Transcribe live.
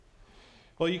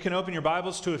Well, you can open your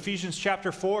Bibles to Ephesians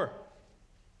chapter 4.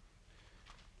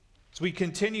 As we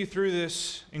continue through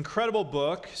this incredible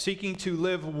book, seeking to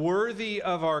live worthy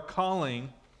of our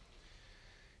calling.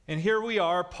 And here we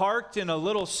are, parked in a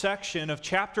little section of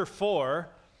chapter 4,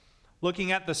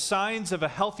 looking at the signs of a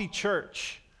healthy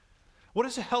church. What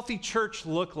does a healthy church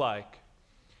look like?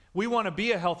 We want to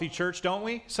be a healthy church, don't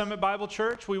we? Summit Bible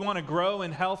Church. We want to grow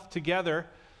in health together.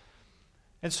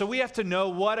 And so we have to know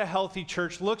what a healthy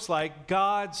church looks like,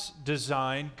 God's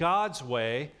design, God's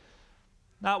way,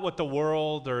 not what the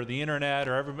world or the internet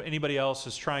or anybody else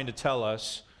is trying to tell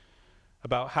us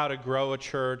about how to grow a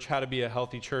church, how to be a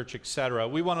healthy church, etc.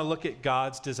 We want to look at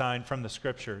God's design from the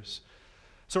Scriptures.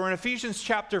 So we're in Ephesians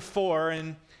chapter 4,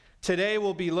 and today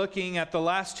we'll be looking at the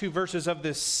last two verses of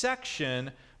this section,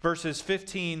 verses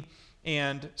 15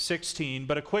 and 16.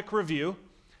 But a quick review.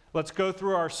 Let's go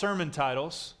through our sermon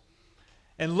titles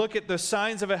and look at the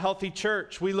signs of a healthy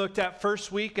church. We looked at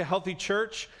first week, a healthy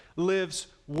church lives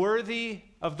worthy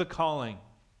of the calling.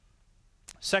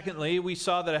 Secondly, we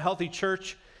saw that a healthy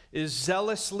church is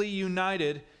zealously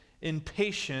united in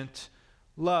patient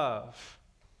love.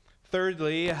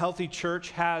 Thirdly, a healthy church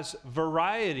has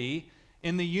variety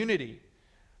in the unity.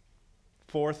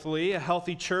 Fourthly, a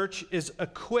healthy church is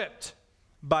equipped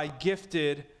by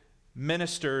gifted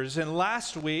ministers. And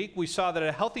last week, we saw that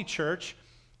a healthy church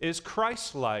is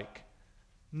Christ-like,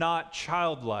 not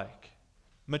childlike,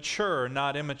 mature,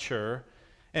 not immature.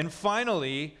 And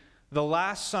finally, the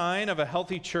last sign of a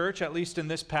healthy church, at least in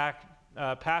this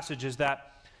passage, is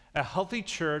that a healthy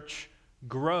church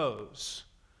grows.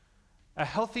 A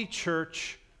healthy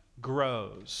church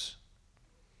grows.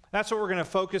 That's what we're going to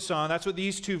focus on. That's what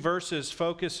these two verses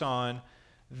focus on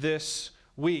this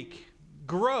week.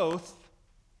 Growth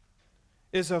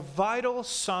is a vital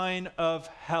sign of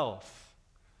health.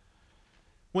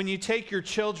 When you take your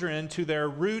children to their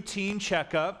routine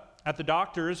checkup at the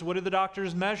doctor's, what do the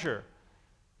doctors measure?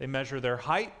 They measure their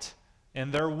height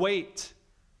and their weight.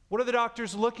 What are the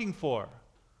doctors looking for?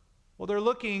 Well, they're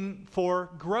looking for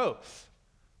growth,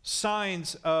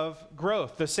 signs of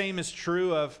growth. The same is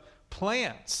true of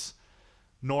plants.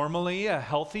 Normally, a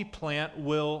healthy plant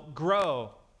will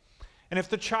grow. And if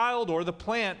the child or the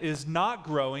plant is not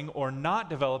growing or not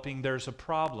developing, there's a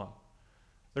problem.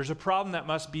 There's a problem that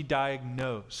must be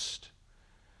diagnosed.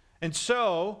 And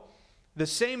so, the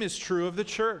same is true of the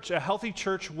church. A healthy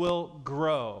church will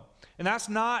grow. And that's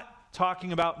not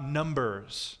talking about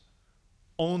numbers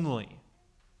only.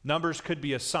 Numbers could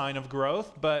be a sign of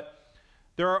growth, but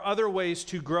there are other ways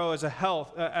to grow as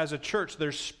a church.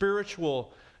 There's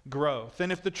spiritual growth.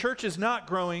 And if the church is not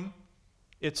growing,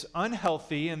 it's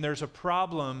unhealthy and there's a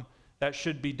problem that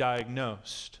should be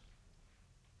diagnosed.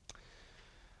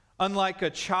 Unlike a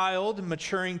child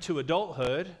maturing to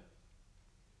adulthood,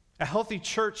 a healthy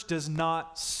church does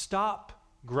not stop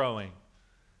growing.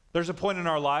 There's a point in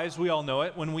our lives, we all know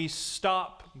it, when we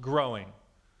stop growing,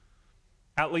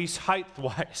 at least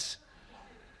height-wise.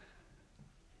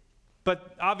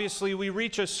 But obviously, we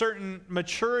reach a certain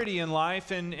maturity in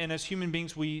life, and as human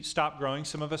beings, we stop growing.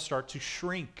 Some of us start to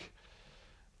shrink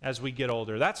as we get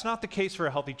older. That's not the case for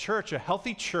a healthy church. A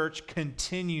healthy church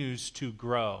continues to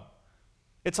grow.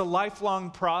 It's a lifelong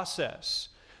process.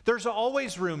 There's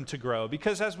always room to grow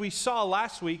because, as we saw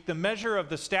last week, the measure of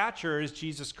the stature is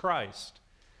Jesus Christ.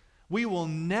 We will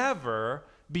never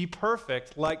be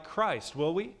perfect like Christ,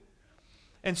 will we?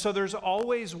 And so there's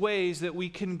always ways that we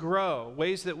can grow,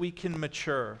 ways that we can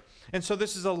mature. And so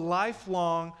this is a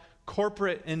lifelong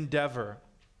corporate endeavor.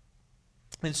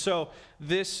 And so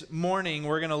this morning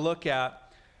we're going to look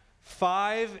at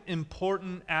 5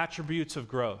 important attributes of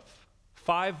growth.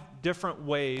 5 different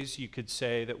ways, you could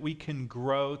say, that we can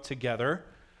grow together.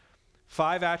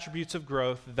 5 attributes of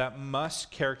growth that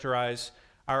must characterize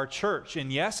our church.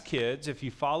 And yes, kids, if you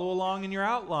follow along in your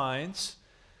outlines,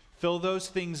 fill those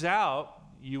things out,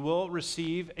 you will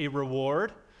receive a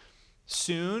reward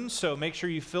soon. So make sure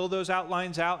you fill those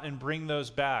outlines out and bring those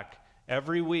back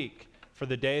every week for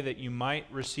the day that you might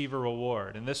receive a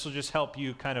reward. And this will just help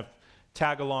you kind of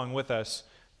tag along with us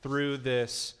through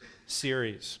this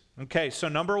series. Okay, so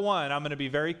number 1, I'm going to be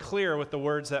very clear with the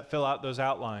words that fill out those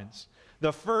outlines.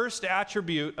 The first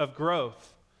attribute of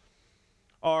growth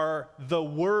are the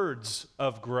words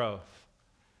of growth.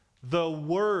 The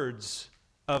words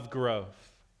of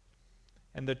growth.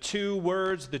 And the 2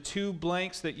 words, the 2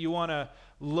 blanks that you want to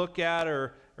look at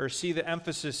or see the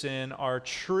emphasis in are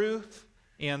truth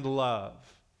and love.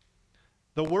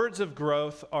 The words of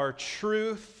growth are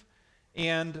truth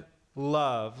and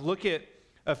love. Look at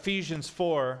Ephesians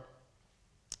 4,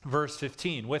 verse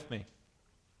 15 with me.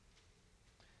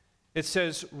 It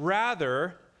says,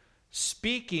 "Rather,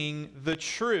 speaking the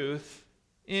truth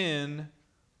in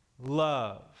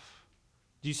love.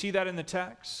 Do you see that in the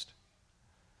text?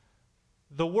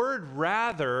 The word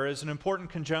rather is an important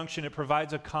conjunction. It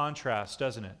provides a contrast,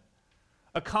 doesn't it?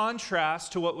 A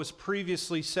contrast to what was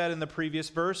previously said in the previous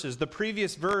verses. The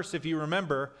previous verse, if you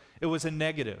remember, it was a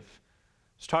negative.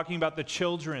 It's talking about the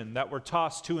children that were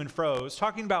tossed to and fro. It's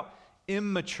talking about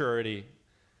immaturity.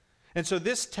 And so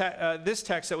this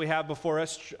text that we have before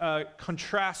us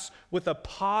contrasts with a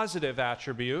positive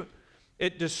attribute.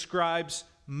 It describes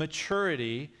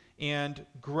maturity and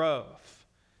growth.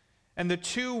 And the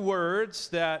two words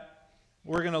that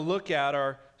we're going to look at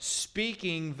are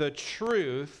speaking the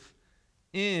truth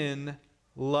in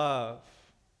love.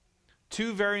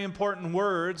 Two very important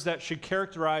words that should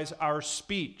characterize our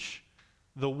speech.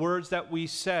 The words that we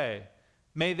say,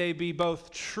 may they be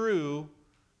both true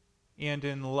and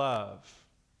in love.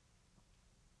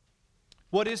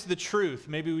 What is the truth?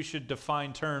 Maybe we should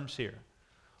define terms here.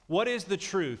 What is the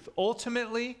truth?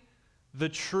 Ultimately, the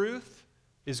truth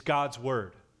is God's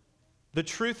word. The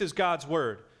truth is God's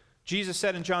word. Jesus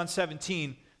said in John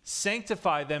 17,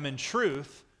 sanctify them in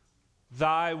truth.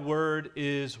 Thy word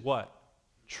is what?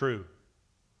 True.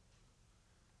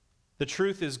 The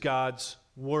truth is God's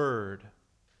word.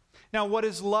 Now, what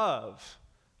is love?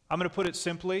 I'm going to put it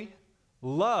simply.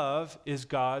 Love is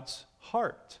God's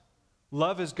heart.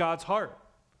 Love is God's heart.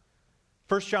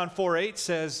 1 John 4:8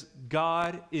 says,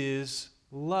 God is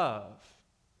love.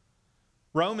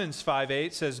 Romans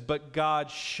 5:8 says, but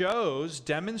God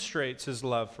demonstrates his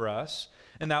love for us,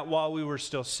 and that while we were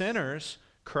still sinners,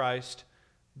 Christ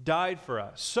died for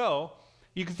us. So,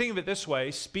 you can think of it this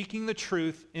way, speaking the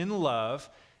truth in love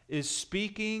is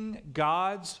speaking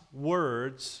God's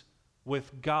words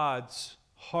with God's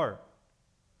heart.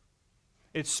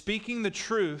 It's speaking the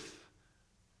truth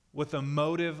with a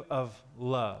motive of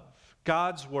love.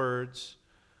 God's words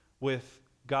with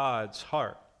God's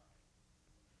heart.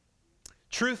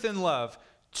 Truth and love,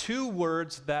 two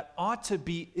words that ought to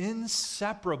be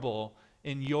inseparable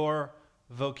in your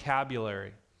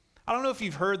vocabulary. I don't know if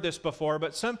you've heard this before,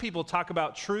 but some people talk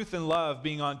about truth and love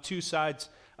being on two sides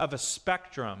of a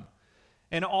spectrum.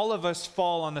 And all of us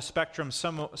fall on the spectrum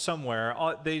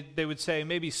somewhere. They would say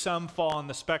maybe some fall on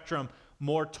the spectrum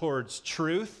more towards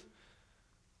truth.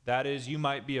 That is, you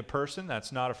might be a person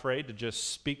that's not afraid to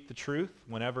just speak the truth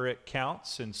whenever it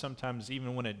counts, and sometimes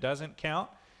even when it doesn't count.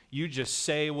 You just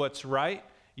say what's right.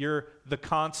 You're the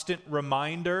constant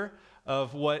reminder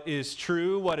of what is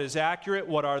true, what is accurate,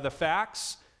 what are the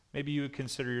facts. Maybe you would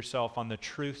consider yourself on the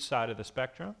truth side of the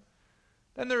spectrum.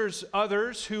 Then there's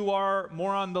others who are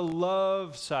more on the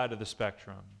love side of the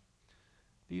spectrum.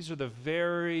 These are the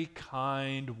very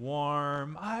kind,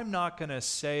 warm, I'm not going to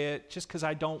say it just because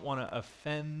I don't want to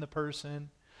offend the person.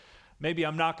 Maybe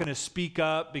I'm not going to speak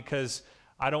up because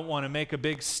I don't want to make a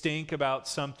big stink about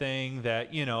something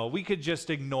that, we could just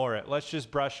ignore it. Let's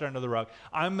just brush it under the rug.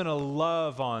 I'm going to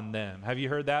love on them. Have you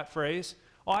heard that phrase?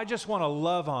 Oh, I just want to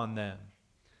love on them.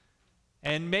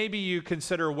 And maybe you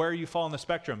consider where you fall on the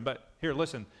spectrum. But here,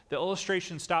 listen, the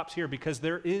illustration stops here because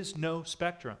there is no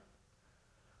spectrum.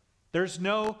 There's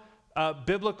no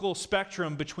biblical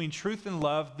spectrum between truth and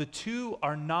love. The two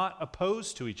are not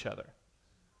opposed to each other.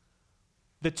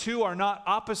 The two are not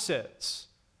opposites.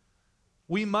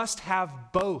 We must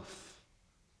have both.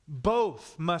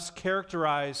 Both must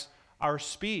characterize our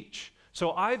speech.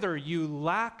 So either you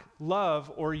lack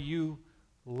love or you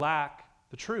lack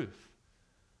the truth.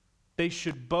 They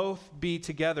should both be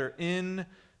together,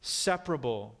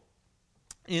 inseparable.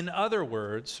 In other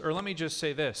words, or let me just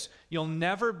say this, you'll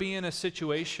never be in a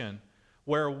situation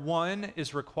where one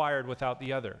is required without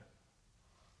the other.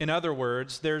 In other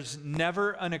words, there's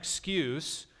never an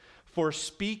excuse for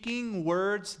speaking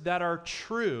words that are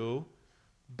true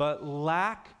but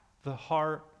lack the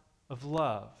heart of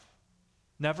love.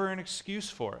 Never an excuse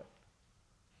for it.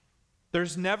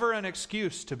 There's never an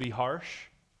excuse to be harsh.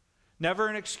 Never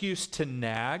an excuse to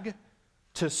nag,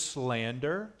 to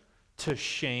slander, to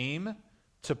shame,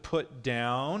 to put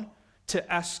down, to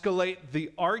escalate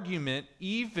the argument,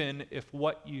 even if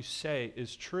what you say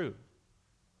is true.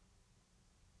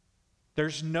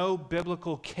 There's no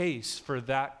biblical case for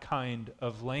that kind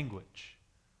of language.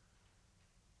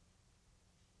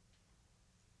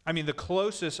 I mean, the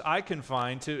closest I can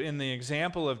find to, in the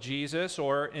example of Jesus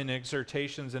or in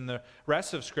exhortations in the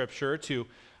rest of Scripture, to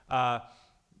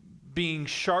being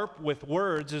sharp with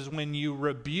words is when you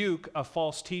rebuke a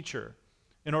false teacher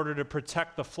in order to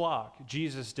protect the flock.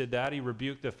 Jesus did that. He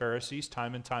rebuked the Pharisees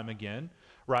time and time again,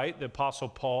 right? The Apostle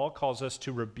Paul calls us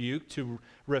to rebuke, to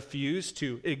refuse,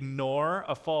 to ignore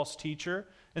a false teacher.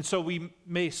 And so we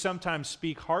may sometimes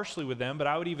speak harshly with them, but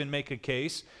I would even make a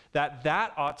case that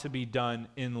that ought to be done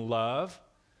in love.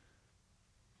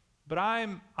 But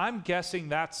I'm guessing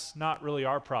that's not really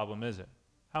our problem, is it?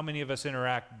 How many of us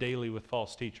interact daily with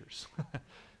false teachers?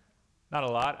 Not a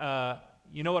lot.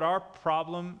 You know what our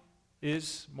problem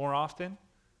is more often?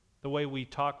 The way we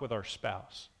talk with our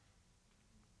spouse.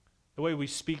 The way we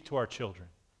speak to our children.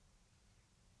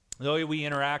 The way we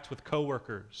interact with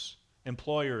coworkers,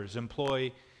 employers,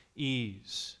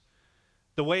 employees.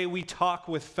 The way we talk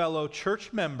with fellow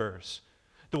church members.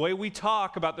 The way we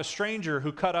talk about the stranger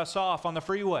who cut us off on the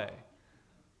freeway.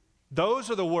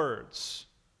 Those are the words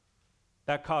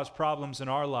that cause problems in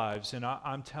our lives. And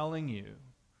I'm telling you,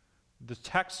 the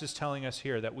text is telling us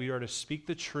here that we are to speak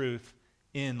the truth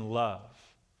in love.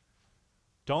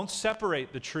 Don't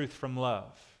separate the truth from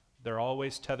love. They're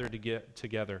always tethered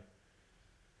together.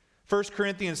 1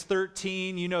 Corinthians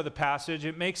 13, you know the passage.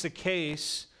 It makes a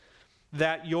case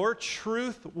that your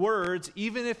truth words,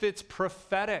 even if it's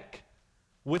prophetic,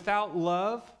 without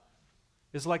love,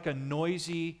 is like a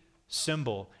noisy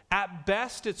cymbal. At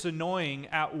best, it's annoying.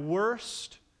 At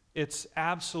worst, it's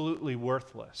absolutely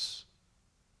worthless.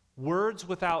 Words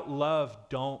without love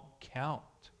don't count.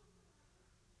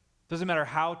 Doesn't matter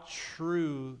how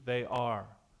true they are.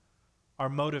 Our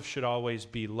motive should always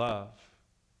be love.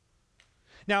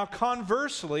 Now,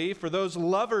 conversely, for those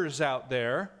lovers out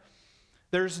there,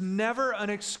 there's never an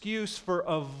excuse for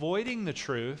avoiding the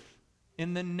truth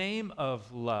in the name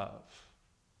of love.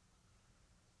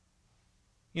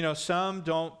 You know, some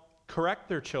don't correct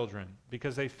their children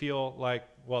because they feel like,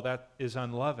 well, that is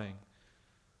unloving.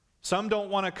 Some don't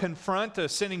want to confront a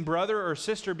sinning brother or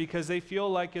sister because they feel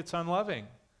like it's unloving.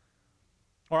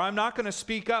 Or I'm not going to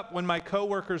speak up when my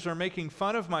coworkers are making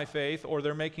fun of my faith or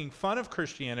they're making fun of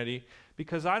Christianity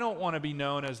because I don't want to be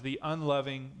known as the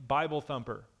unloving Bible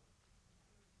thumper.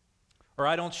 Or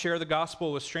I don't share the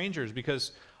gospel with strangers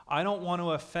because I don't want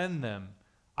to offend them.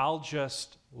 I'll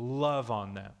just love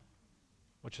on them,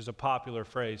 which is a popular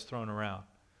phrase thrown around.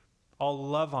 I'll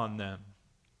love on them.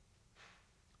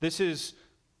 This is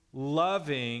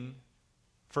loving,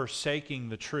 forsaking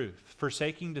the truth,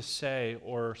 forsaking to say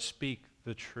or speak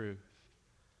the truth.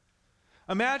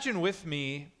 Imagine with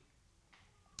me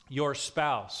your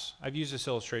spouse. I've used this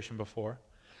illustration before.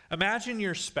 Imagine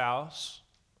your spouse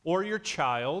or your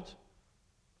child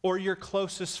or your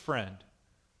closest friend.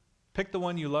 Pick the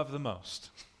one you love the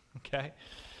most, okay?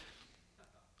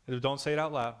 Don't say it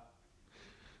out loud.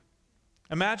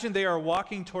 Imagine they are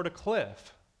walking toward a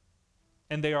cliff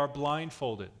and they are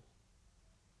blindfolded.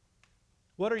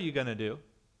 What are you going to do?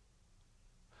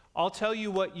 I'll tell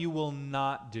you what you will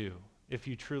not do if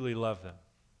you truly love them.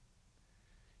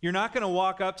 You're not going to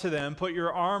walk up to them, put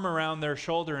your arm around their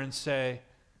shoulder and say,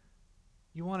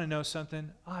 "You want to know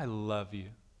something? I love you.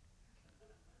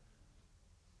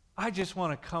 I just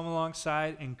want to come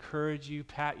alongside, encourage you,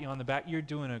 pat you on the back. You're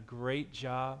doing a great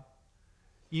job.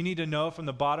 You need to know from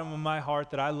the bottom of my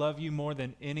heart that I love you more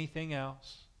than anything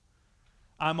else.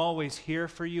 I'm always here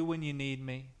for you when you need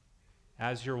me."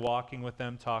 As you're walking with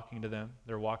them, talking to them,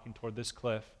 they're walking toward this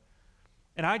cliff.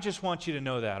 And I just want you to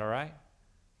know that, all right?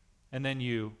 And then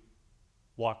you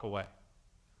walk away.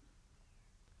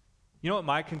 You know what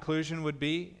my conclusion would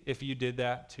be if you did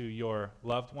that to your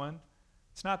loved one?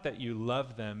 It's not that you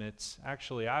love them. It's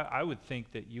actually, I would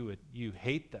think that you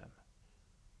hate them.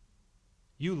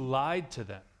 You lied to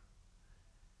them.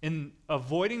 In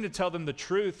avoiding to tell them the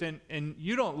truth, and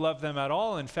you don't love them at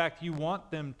all. In fact, you want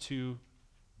them to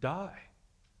die.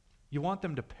 You want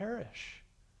them to perish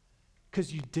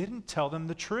because you didn't tell them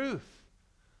the truth.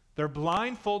 They're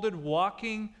blindfolded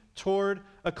walking toward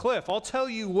a cliff. I'll tell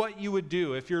you what you would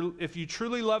do. If you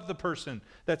truly love the person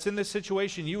that's in this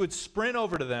situation, you would sprint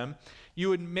over to them. You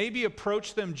would maybe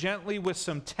approach them gently with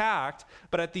some tact,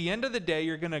 but at the end of the day,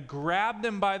 you're going to grab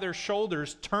them by their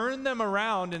shoulders, turn them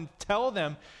around, and tell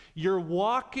them, "You're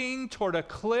walking toward a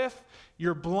cliff.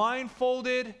 You're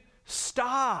blindfolded.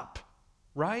 Stop."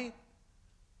 Right?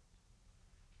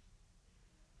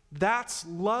 That's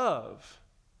love.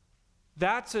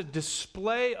 That's a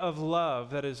display of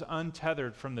love that is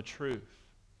untethered from the truth.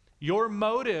 Your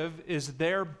motive is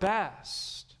their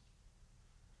best.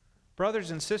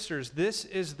 Brothers and sisters, this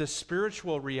is the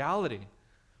spiritual reality.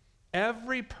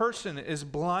 Every person is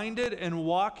blinded and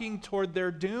walking toward their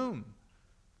doom.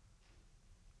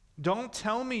 Don't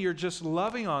tell me you're just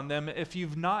loving on them if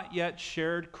you've not yet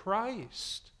shared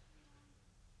Christ.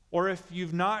 Or if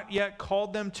you've not yet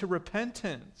called them to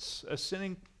repentance, a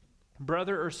sinning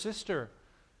brother or sister.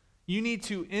 You need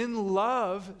to, in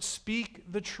love, speak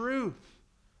the truth.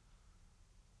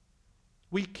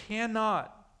 We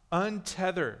cannot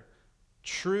untether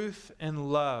Truth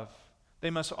and love, they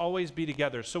must always be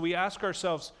together. So we ask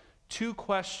ourselves two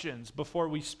questions before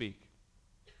we speak.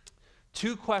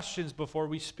 Two questions before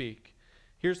we speak.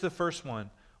 Here's the first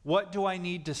one. What do I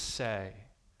need to say?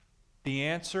 The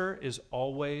answer is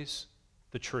always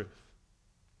the truth.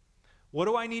 What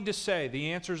do I need to say?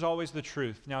 The answer is always the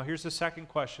truth. Now, here's the second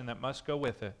question that must go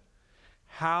with it.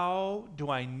 How do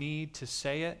I need to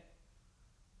say it?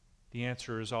 The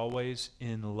answer is always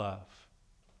in love.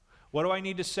 What do I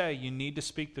need to say? You need to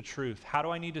speak the truth. How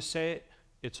do I need to say it?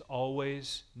 It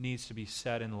always needs to be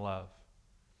said in love,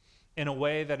 in a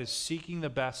way that is seeking the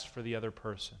best for the other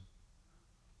person.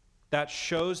 That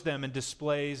shows them and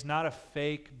displays not a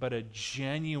fake, but a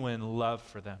genuine love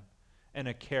for them and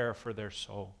a care for their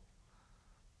soul.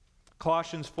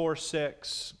 Colossians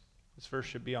 4:6, this verse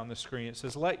should be on the screen. It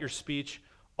says, "Let your speech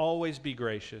always be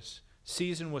gracious,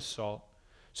 seasoned with salt,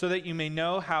 so that you may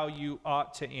know how you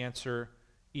ought to answer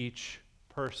each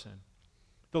person."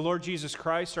 The Lord Jesus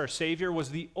Christ, our Savior,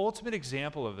 was the ultimate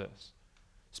example of this.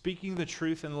 Speaking the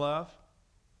truth in love.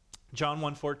 John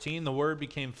 1:14, "The Word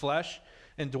became flesh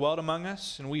and dwelt among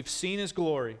us, and we've seen his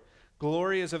glory.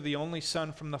 Glory as of the only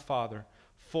Son from the Father,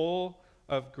 full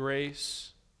of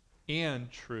grace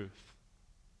and truth."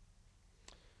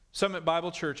 Summit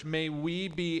Bible Church, may we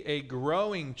be a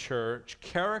growing church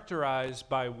characterized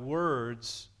by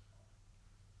words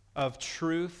of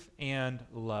truth and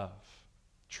love.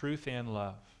 Truth and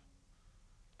love.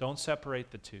 Don't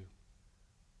separate the two.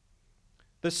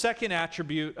 The second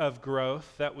attribute of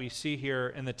growth that we see here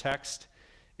in the text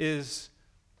is,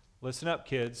 listen up,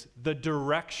 kids, the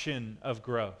direction of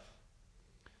growth.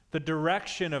 The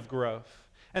direction of growth.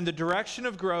 And the direction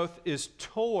of growth is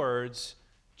towards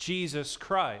Jesus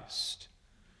Christ.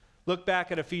 Look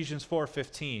back at Ephesians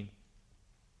 4:15.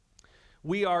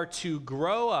 We are to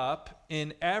grow up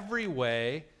in every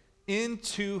way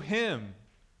into him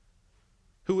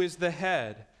who is the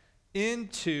head,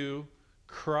 into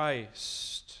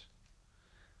Christ.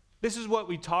 This is what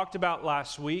we talked about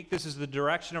last week. This is the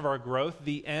direction of our growth.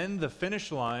 The end, the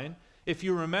finish line, if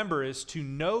you remember, is to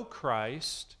know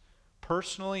Christ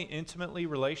personally, intimately,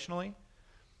 relationally.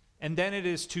 And then it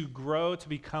is to grow to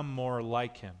become more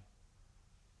like him.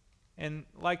 And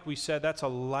like we said, that's a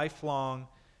lifelong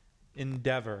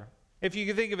endeavor. If you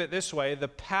can think of it this way, the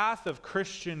path of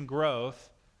Christian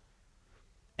growth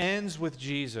ends with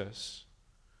Jesus.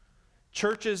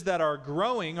 Churches that are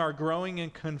growing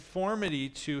in conformity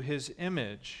to his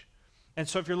image. And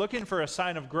so if you're looking for a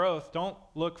sign of growth, don't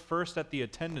look first at the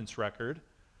attendance record.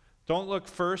 Don't look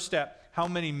first at how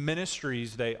many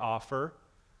ministries they offer.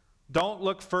 Don't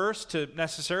look first to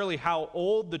necessarily how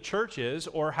old the church is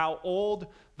or how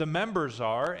old the members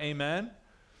are. Amen?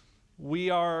 We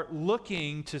are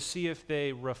looking to see if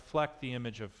they reflect the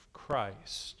image of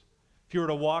Christ. If you were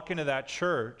to walk into that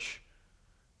church,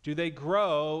 do they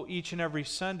grow each and every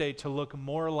Sunday to look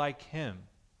more like him?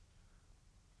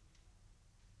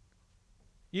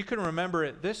 You can remember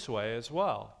it this way as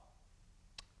well.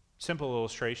 Simple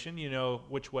illustration, you know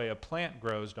which way a plant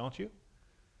grows, don't you?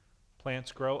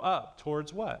 Plants grow up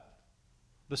towards what?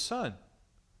 The sun,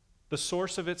 the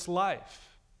source of its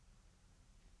life.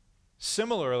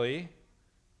 Similarly,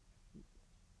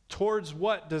 towards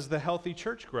what does the healthy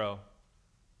church grow?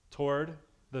 Toward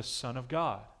the Son of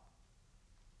God.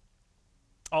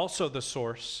 Also the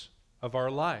source of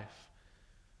our life.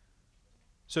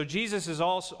 So Jesus is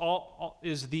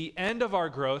is the end of our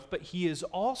growth, but he is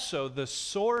also the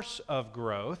source of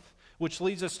growth, which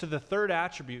leads us to the third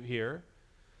attribute here.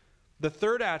 The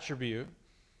third attribute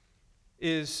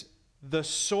is the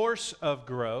source of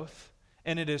growth,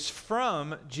 and it is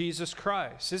from Jesus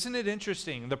Christ. Isn't it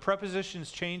interesting? The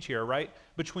prepositions change here, right,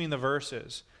 between the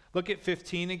verses. Look at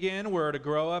 15 again. We're to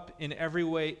grow up in every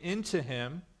way into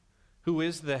him, who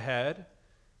is the head,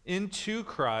 into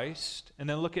Christ. And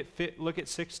then look at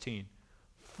 16.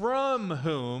 From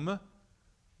whom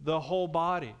the whole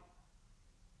body.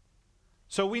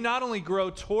 So we not only grow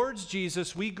towards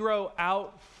Jesus, we grow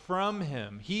out from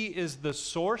him. He is the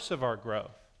source of our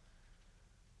growth.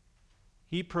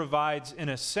 He provides, in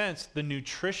a sense, the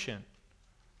nutrition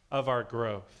of our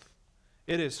growth.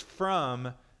 It is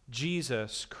from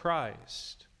Jesus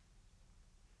Christ.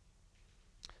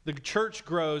 The church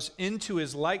grows into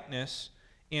his likeness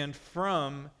and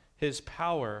from his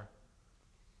power.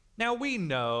 Now we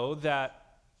know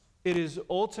that it is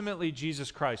ultimately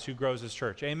Jesus Christ who grows his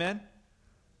church. Amen?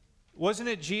 Wasn't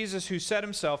it Jesus who said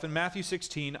himself in Matthew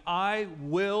 16, "I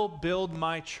will build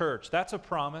my church"? That's a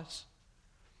promise.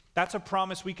 That's a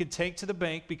promise we could take to the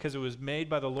bank because it was made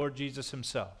by the Lord Jesus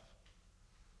himself.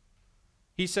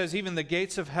 He says, "Even the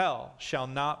gates of hell shall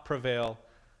not prevail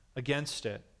against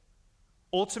it."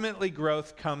 Ultimately,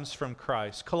 growth comes from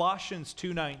Christ. Colossians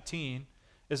 2:19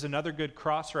 is another good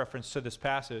cross-reference to this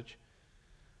passage.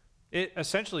 It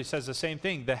essentially says the same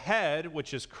thing. The head,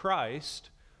 which is Christ,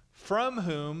 from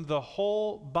whom the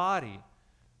whole body,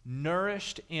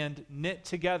 nourished and knit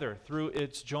together through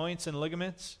its joints and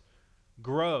ligaments,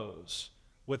 grows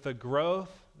with a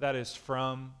growth that is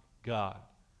from God.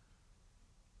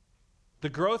 The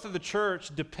growth of the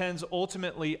church depends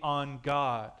ultimately on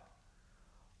God,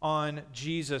 on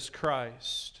Jesus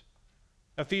Christ.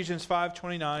 Ephesians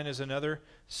 5:29 is another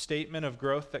statement of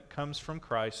growth that comes from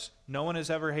Christ. No one has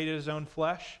ever hated his own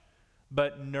flesh,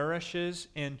 but nourishes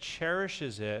and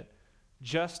cherishes it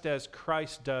just as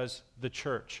Christ does the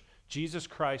church. Jesus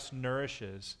Christ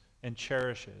nourishes and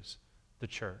cherishes the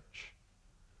church.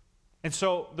 And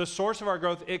so the source of our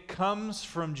growth, it comes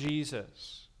from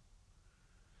Jesus.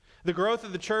 The growth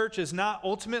of the church is not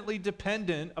ultimately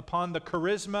dependent upon the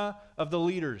charisma of the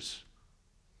leaders.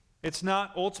 It's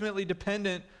not ultimately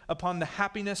dependent upon the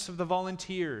happiness of the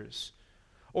volunteers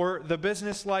or the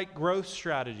business-like growth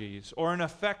strategies or an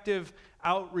effective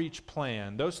outreach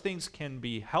plan. Those things can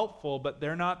be helpful, but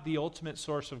they're not the ultimate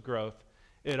source of growth.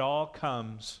 It all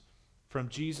comes from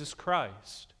Jesus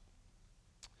Christ.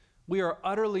 We are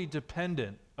utterly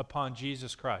dependent upon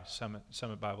Jesus Christ,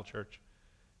 Summit Bible Church.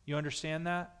 You understand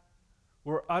that?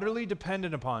 We're utterly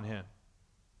dependent upon him.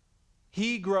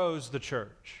 He grows the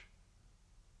church.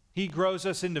 He grows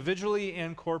us individually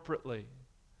and corporately.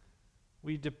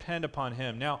 We depend upon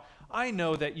him. Now, I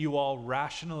know that you all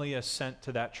rationally assent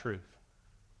to that truth.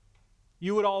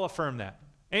 You would all affirm that.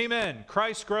 Amen.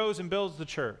 Christ grows and builds the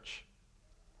church.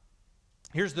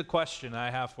 Here's the question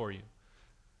I have for you.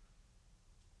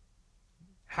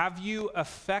 Have you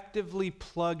effectively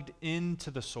plugged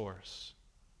into the source?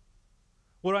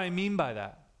 What do I mean by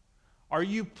that? Are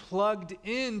you plugged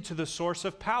into the source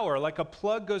of power? Like a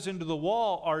plug goes into the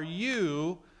wall, are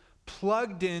you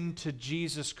plugged into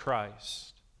Jesus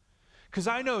Christ? Because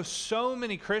I know so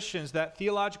many Christians that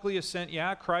theologically assent,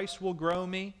 yeah, Christ will grow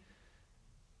me.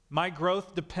 My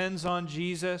growth depends on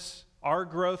Jesus. Our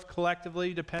growth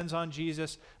collectively depends on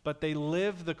Jesus. But they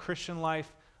live the Christian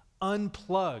life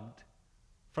unplugged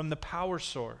from the power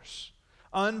source,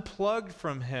 unplugged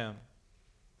from him.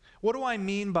 What do I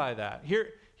mean by that?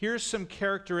 Here's some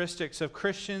characteristics of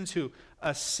Christians who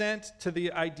assent to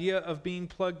the idea of being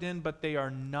plugged in, but they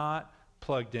are not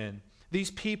plugged in.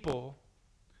 These people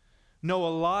know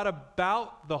a lot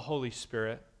about the Holy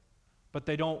Spirit, but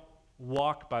they don't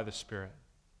walk by the Spirit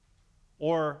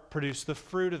or produce the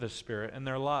fruit of the Spirit in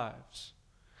their lives.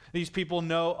 These people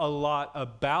know a lot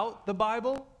about the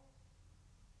Bible,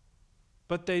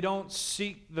 but they don't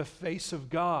seek the face of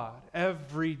God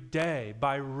every day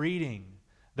by reading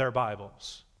their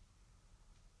Bibles,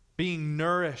 being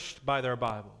nourished by their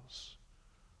Bibles,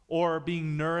 or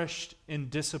being nourished in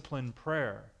disciplined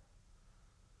prayer.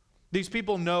 These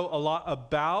people know a lot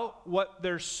about what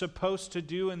they're supposed to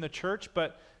do in the church,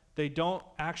 but they don't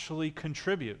actually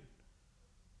contribute.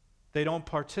 They don't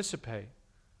participate.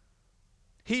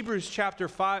 Hebrews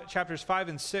chapters 5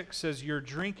 and 6 says you're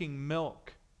drinking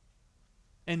milk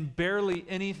and barely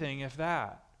anything, if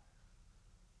that.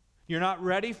 You're not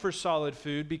ready for solid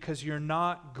food because you're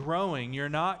not growing. You're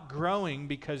not growing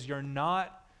because you're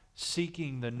not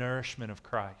seeking the nourishment of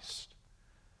Christ.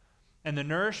 And the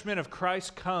nourishment of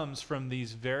Christ comes from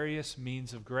these various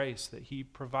means of grace that he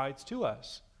provides to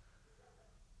us.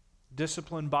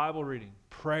 Disciplined Bible reading,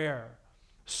 prayer,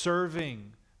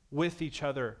 serving with each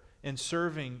other and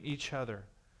serving each other.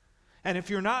 And if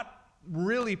you're not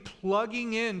really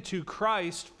plugging into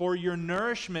Christ for your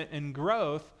nourishment and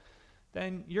growth,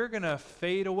 then you're going to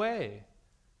fade away.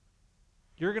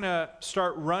 You're going to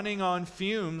start running on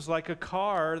fumes like a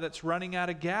car that's running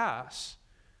out of gas.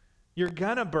 You're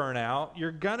going to burn out.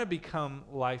 You're going to become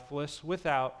lifeless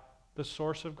without the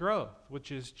source of growth,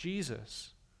 which is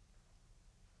Jesus.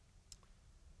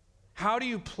 How do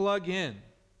you plug in?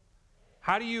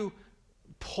 How do you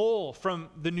pull from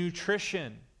the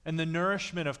nutrition and the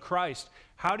nourishment of Christ?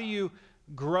 How do you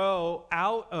grow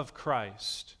out of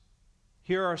Christ?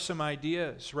 Here are some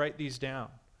ideas. Write these down.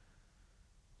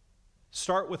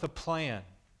 Start with a plan.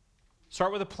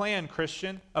 Start with a plan,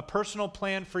 Christian. A personal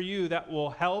plan for you that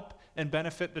will help and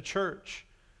benefit the church.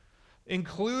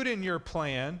 Include in your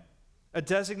plan a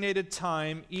designated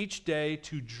time each day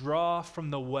to draw from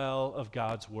the well of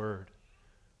God's Word.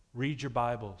 Read your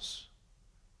Bibles.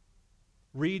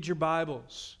 Read your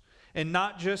Bibles. And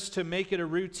not just to make it a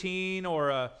routine or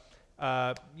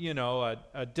a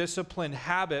disciplined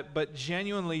habit, but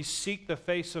genuinely seek the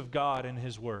face of God in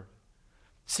His Word.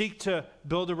 Seek to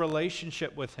build a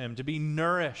relationship with Him, to be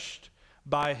nourished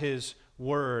by His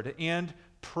word and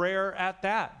prayer at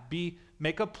that.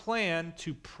 Make a plan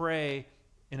to pray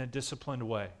in a disciplined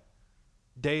way,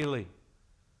 daily.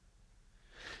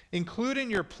 Include in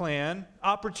your plan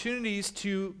opportunities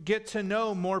to get to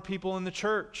know more people in the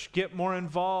church, get more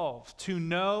involved, to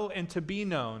know and to be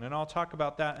known. And I'll talk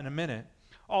about that in a minute.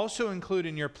 Also include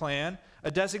in your plan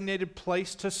a designated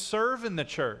place to serve in the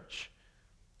church,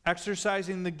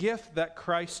 exercising the gift that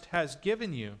Christ has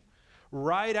given you.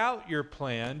 Write out your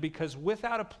plan, because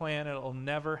without a plan, it'll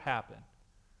never happen.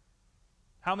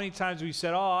 How many times have we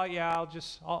said, oh, yeah,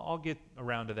 I'll get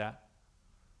around to that.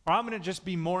 Or I'm going to just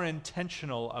be more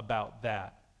intentional about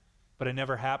that. But it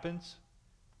never happens.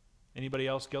 Anybody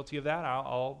else guilty of that?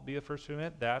 I'll be the first to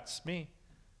admit, that's me.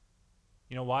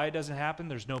 You know why it doesn't happen?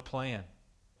 There's no plan.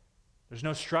 There's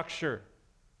no structure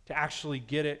to actually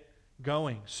get it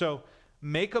going. So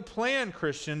make a plan,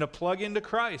 Christian, to plug into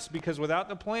Christ, because without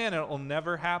the plan, it will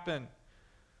never happen.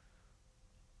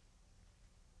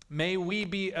 May we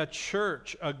be a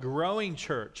church, a growing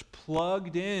church,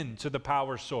 plugged in to the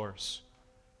power source,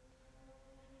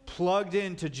 plugged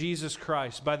into Jesus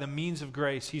Christ by the means of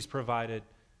grace He's provided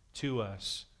to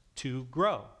us to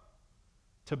grow,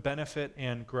 to benefit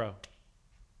and grow.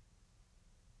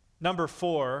 Number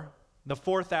 4, the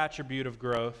fourth attribute of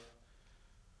growth,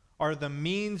 are the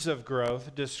means of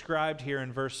growth described here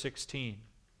in verse 16.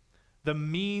 The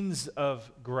means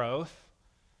of growth.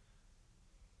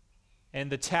 And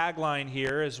the tagline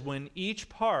here is when each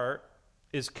part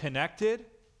is connected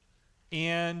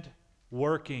and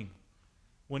working.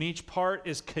 When each part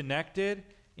is connected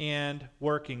and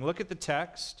working. Look at the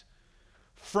text.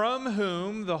 From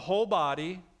whom the whole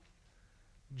body,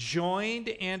 joined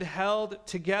and held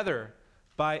together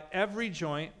by every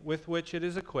joint with which it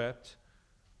is equipped,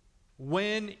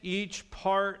 when each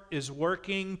part is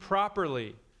working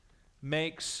properly,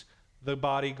 makes the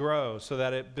body grow so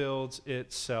that it builds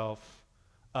itself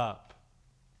up.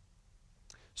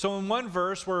 So in one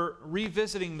verse, we're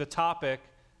revisiting the topic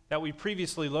that we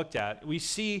previously looked at. We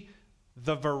see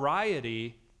the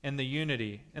variety and the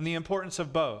unity and the importance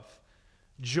of both.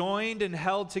 Joined and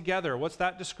held together. What's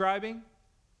that describing?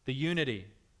 The unity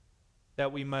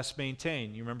that we must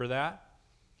maintain. You remember that?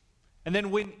 And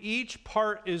then when each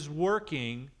part is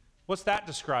working, what's that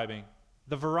describing?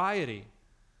 The variety.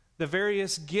 The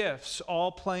various gifts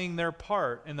all playing their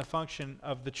part in the function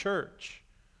of the church.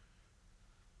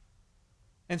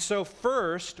 And so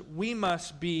first, we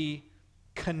must be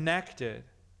connected.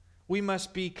 We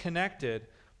must be connected,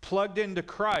 plugged into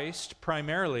Christ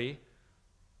primarily,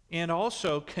 and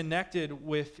also connected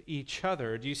with each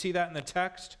other. Do you see that in the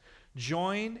text?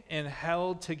 Joined and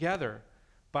held together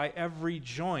by every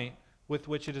joint with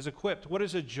which it is equipped. What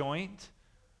is a joint?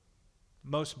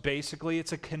 Most basically,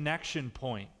 it's a connection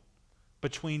point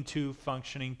between two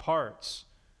functioning parts.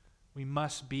 We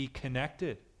must be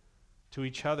connected to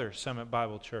each other, Summit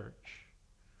Bible Church.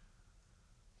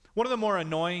 One of the more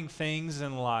annoying things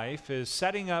in life is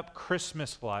setting up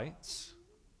Christmas lights,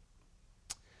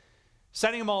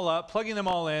 setting them all up, plugging them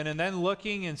all in, and then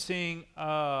looking and seeing,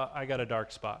 I got a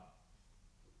dark spot.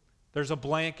 There's a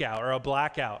blank out or a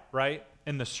blackout, right,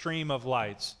 in the stream of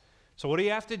lights. So what do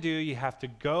you have to do? You have to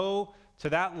go to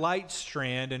that light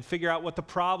strand and figure out what the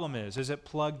problem is. Is it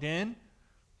plugged in?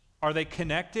 Are they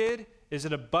connected? Is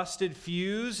it a busted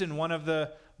fuse in one of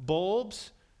the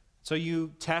bulbs? So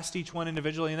you test each one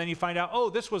individually, and then you find out, oh,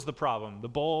 this was the problem, the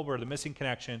bulb or the missing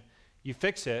connection. You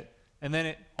fix it, and then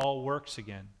it all works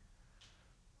again.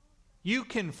 You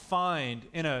can find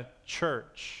in a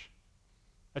church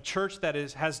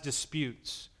that has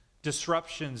disputes,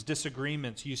 disruptions,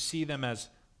 disagreements. You see them as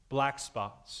black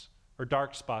spots or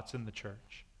dark spots in the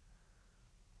church.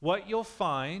 What you'll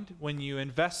find when you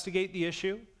investigate the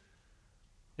issue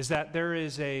is that there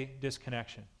is a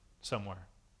disconnection somewhere.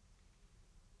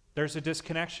 There's a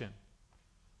disconnection.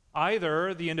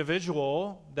 Either the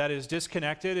individual that is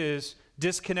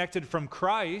disconnected from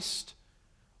Christ,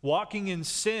 walking in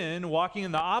sin, walking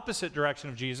in the opposite direction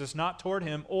of Jesus, not toward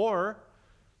him, or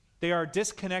they are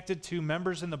disconnected to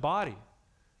members in the body.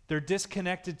 They're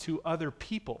disconnected to other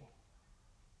people.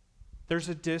 There's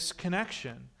a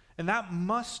disconnection. And that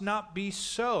must not be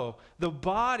so. The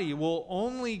body will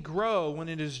only grow when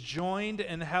it is joined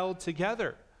and held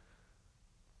together.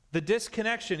 The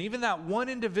disconnection, even that one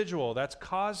individual that's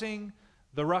causing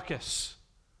the ruckus,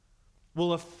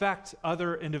 will affect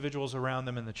other individuals around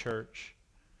them in the church.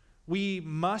 We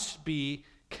must be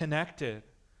connected,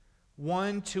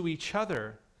 one to each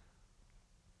other.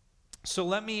 So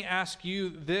let me ask you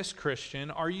this,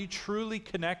 Christian. Are you truly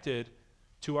connected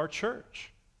to our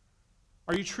church?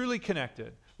 Are you truly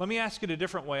connected? Let me ask it a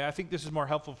different way. I think this is more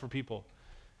helpful for people.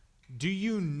 Do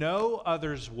you know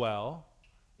others well,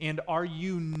 and are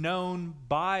you known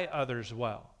by others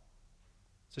well?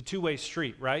 It's a two-way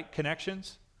street, right?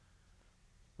 Connections,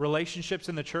 relationships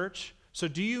in the church. So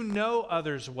do you know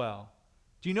others well?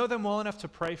 Do you know them well enough to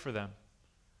pray for them?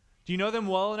 Do you know them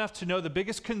well enough to know the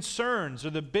biggest concerns or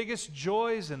the biggest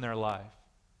joys in their life?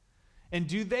 And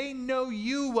do they know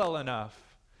you well enough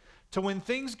to when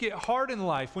things get hard in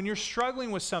life, when you're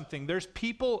struggling with something, there's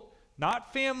people,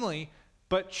 not family,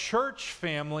 but church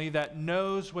family that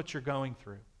knows what you're going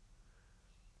through?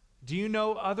 Do you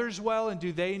know others well, and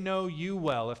do they know you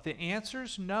well? If the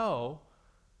answer's no,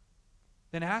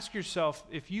 then ask yourself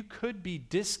if you could be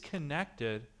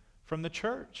disconnected from the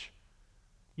church.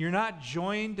 You're not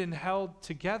joined and held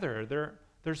together.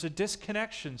 There's a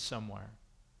disconnection somewhere.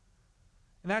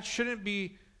 And that shouldn't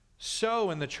be so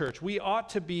in the church. We ought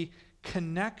to be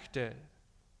connected.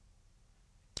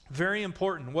 Very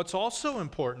important. What's also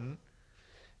important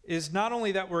is not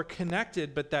only that we're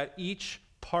connected, but that each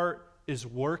part is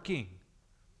working.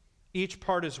 Each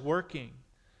part is working.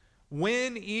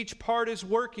 When each part is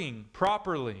working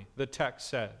properly, the text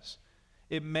says,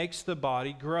 it makes the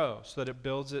body grow so that it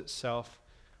builds itself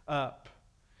up.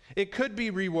 It could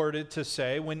be reworded to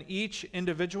say, when each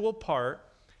individual part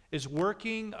is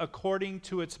working according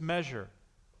to its measure.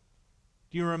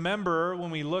 Do you remember when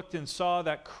we looked and saw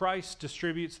that Christ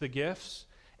distributes the gifts,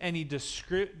 and he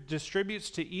distributes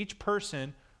to each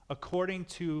person according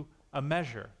to a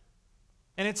measure?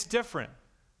 And it's different.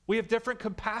 We have different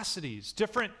capacities,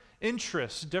 different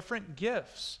interests, different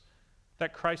gifts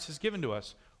that Christ has given to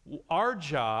us. Our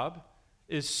job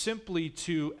is simply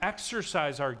to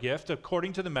exercise our gift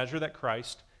according to the measure that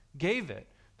Christ gave it.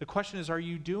 The question is, are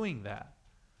you doing that?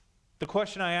 The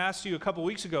question I asked you a couple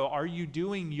weeks ago, are you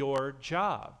doing your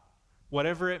job?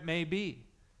 Whatever it may be.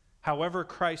 However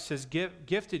Christ has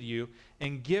gifted you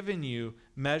and given you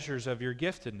measures of your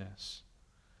giftedness.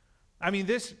 I mean,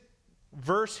 this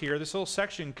verse here, this little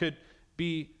section could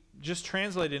be just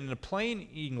translated into plain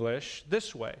English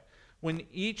this way. When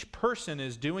each person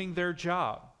is doing their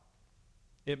job,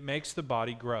 it makes the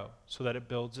body grow so that it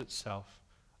builds itself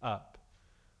up.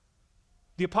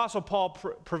 The Apostle Paul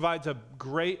provides a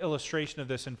great illustration of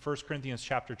this in 1 Corinthians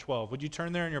chapter 12. Would you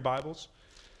turn there in your Bibles?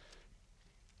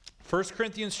 1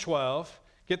 Corinthians 12.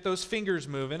 Get those fingers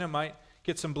moving. It might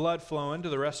get some blood flowing to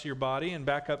the rest of your body and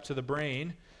back up to the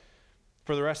brain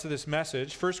for the rest of this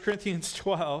message. 1 Corinthians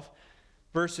 12,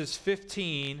 verses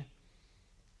 15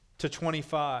 to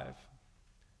 25.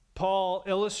 Paul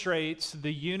illustrates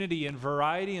the unity and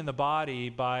variety in the body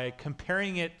by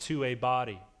comparing it to a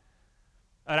body,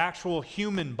 an actual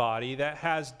human body that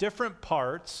has different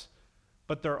parts,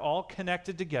 but they're all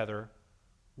connected together,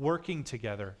 working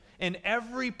together. And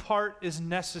every part is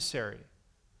necessary.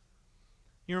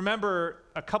 You remember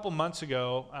a couple months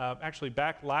ago, actually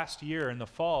back last year in the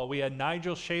fall, we had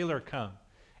Nigel Shaler come,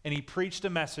 and he preached a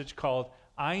message called,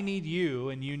 I Need You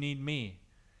and You Need Me.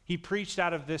 He preached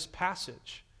out of this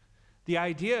passage. The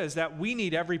idea is that we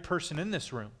need every person in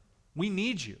this room. We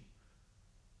need you.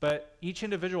 But each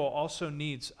individual also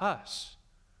needs us.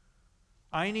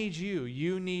 I need you.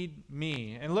 You need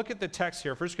me. And look at the text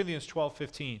here, 1 Corinthians 12,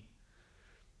 15.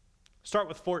 Start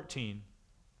with 14.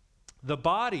 The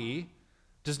body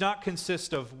does not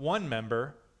consist of one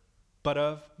member, but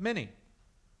of many.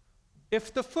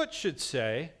 If the foot should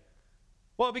say,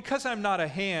 well, because I'm not a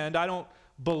hand, I don't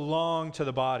belong to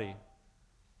the body,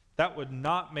 that would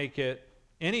not make it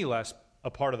any less a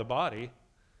part of the body.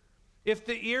 If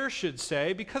the ear should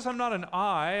say, because I'm not an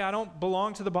eye, I don't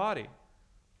belong to the body,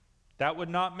 that would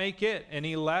not make it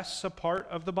any less a part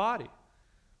of the body.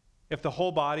 If the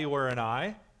whole body were an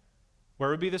eye, where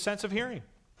would be the sense of hearing?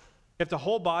 If the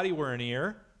whole body were an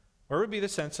ear, where would be the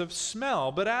sense of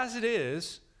smell? But as it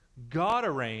is, God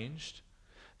arranged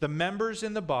the members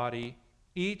in the body,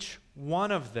 each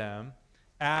one of them,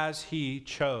 as he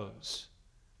chose.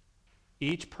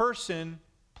 Each person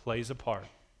plays a part.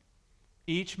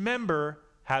 Each member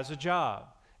has a job.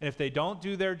 And if they don't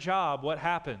do their job, what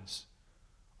happens?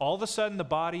 All of a sudden, the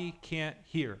body can't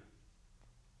hear.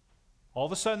 All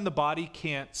of a sudden, the body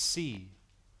can't see.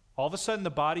 All of a sudden,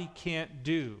 the body can't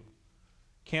do,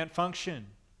 can't function.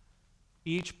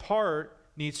 Each part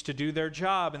needs to do their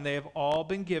job, and they have all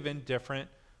been given different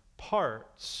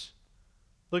parts.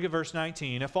 Look at verse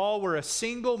 19. If all were a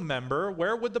single member,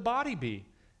 where would the body be?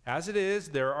 As it is,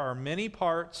 there are many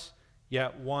parts,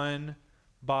 yet one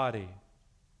body.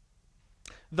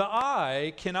 The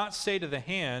eye cannot say to the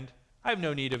hand, I have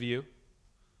no need of you.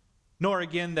 Nor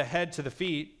again the head to the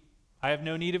feet, I have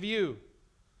no need of you.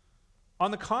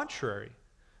 On the contrary,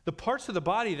 the parts of the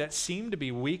body that seem to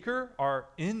be weaker are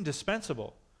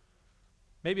indispensable.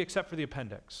 Maybe except for the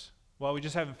appendix. Well, we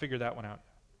just haven't figured that one out.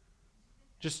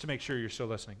 Just to make sure you're still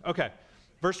listening. Okay,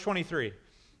 verse 23.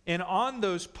 And on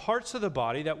those parts of the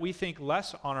body that we think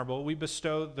less honorable, we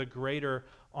bestow the greater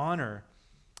honor.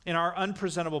 And our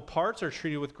unpresentable parts are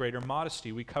treated with greater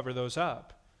modesty. We cover those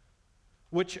up,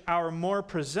 which our more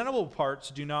presentable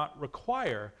parts do not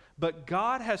require. But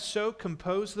God has so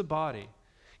composed the body,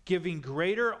 giving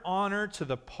greater honor to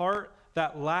the part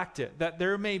that lacked it, that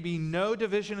there may be no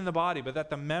division in the body, but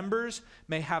that the members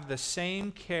may have the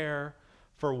same care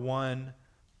for one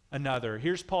another.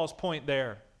 Here's Paul's point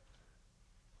there.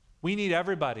 We need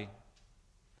everybody.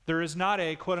 There is not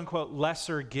a quote-unquote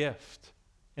lesser gift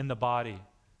in the body. You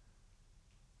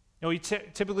know, we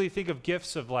typically think of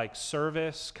gifts of like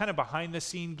service, kind of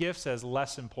behind-the-scene gifts as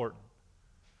less important.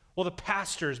 Well, the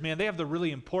pastors, man, they have the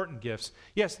really important gifts.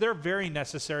 Yes, they're very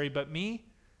necessary, but me,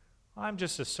 I'm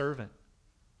just a servant.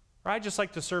 Or I just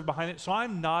like to serve behind it, so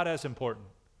I'm not as important.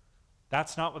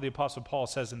 That's not what the Apostle Paul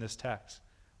says in this text.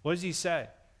 What does he say?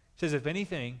 He says, if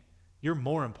anything, you're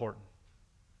more important.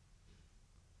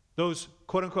 Those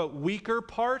quote-unquote weaker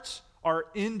parts are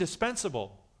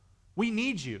indispensable. We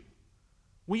need you.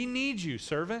 We need you,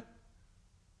 servant.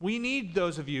 We need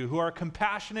those of you who are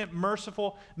compassionate,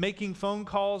 merciful, making phone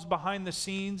calls behind the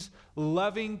scenes,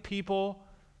 loving people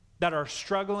that are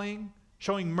struggling,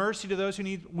 showing mercy to those who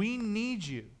need. We need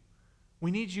you.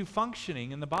 We need you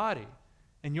functioning in the body.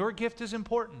 And your gift is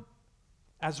important,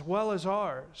 as well as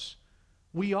ours.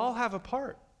 We all have a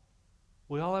part.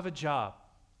 We all have a job.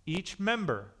 Each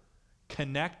member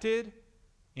connected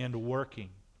and working.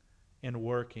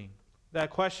 That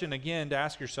question, again, to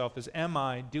ask yourself is, am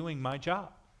I doing my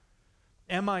job?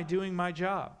 Am I doing my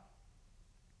job?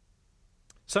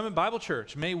 Summit Bible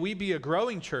Church, may we be a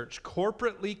growing church,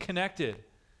 corporately connected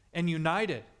and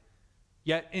united,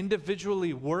 yet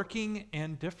individually working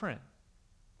and different.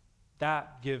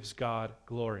 That gives God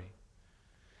glory.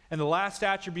 And the last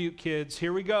attribute, kids,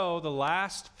 here we go, the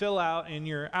last fill out in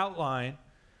your outline.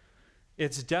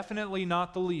 It's definitely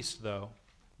not the least, though.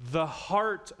 The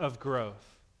heart of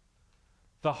growth.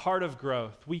 The heart of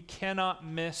growth. We cannot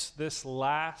miss this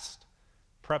last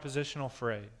prepositional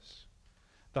phrase.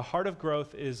 The heart of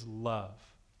growth is love.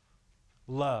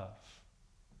 Love.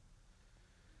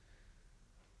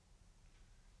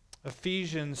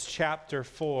 Ephesians chapter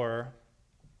 4,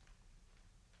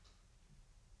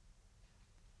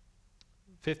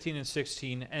 15 and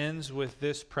 16 ends with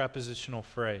this prepositional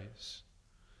phrase.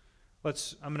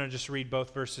 I'm going to just read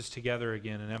both verses together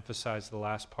again and emphasize the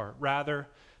last part. Rather,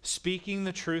 speaking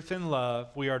the truth in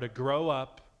love, we are to grow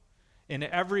up in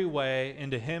every way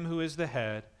into him who is the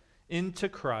head, into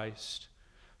Christ,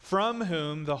 from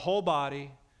whom the whole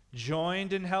body,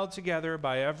 joined and held together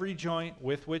by every joint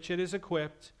with which it is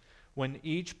equipped, when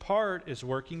each part is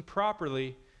working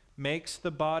properly, makes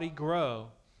the body grow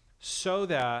so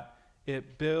that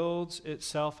it builds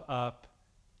itself up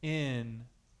in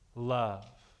love.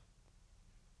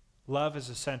 Love is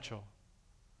essential.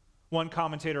 One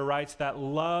commentator writes that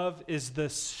love is the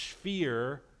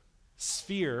sphere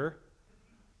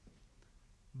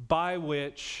by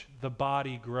which the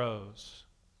body grows.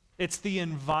 It's the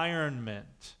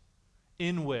environment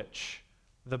in which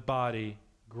the body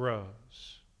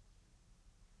grows.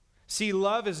 See,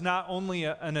 love is not only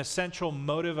an essential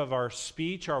motive of our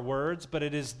speech, our words, but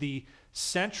it is the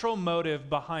central motive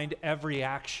behind every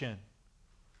action.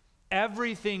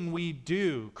 Everything we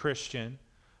do, Christian,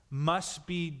 must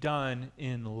be done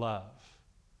in love.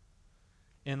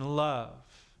 In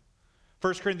love.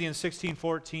 1 Corinthians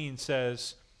 16:14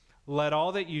 says, let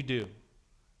all that you do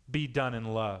be done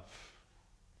in love.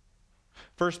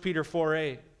 1 Peter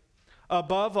 4:8,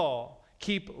 above all,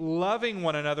 keep loving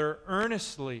one another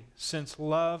earnestly, since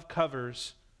love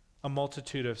covers a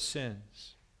multitude of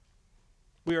sins.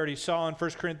 We already saw in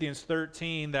 1 Corinthians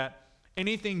 13 that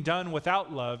anything done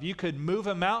without love, you could move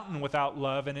a mountain without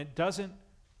love and it doesn't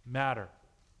matter.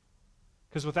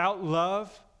 Because without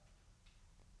love,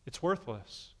 it's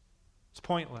worthless. It's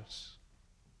pointless.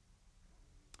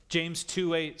 James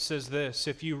 2:8 says this,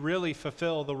 if you really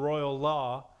fulfill the royal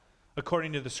law,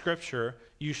 according to the scripture,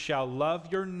 you shall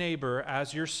love your neighbor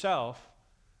as yourself,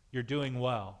 you're doing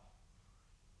well.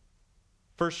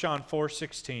 1 John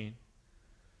 4:16.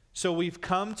 So we've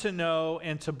come to know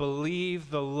and to believe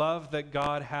the love that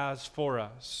God has for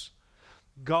us.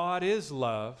 God is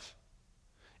love,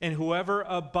 and whoever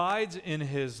abides in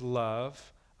his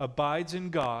love abides in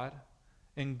God,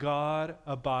 and God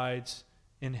abides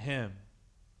in him.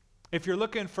 If you're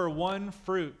looking for one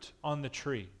fruit on the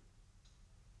tree,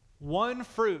 one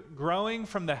fruit growing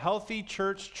from the healthy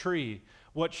church tree,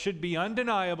 what should be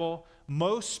undeniable,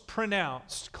 most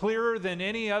pronounced, clearer than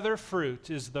any other fruit,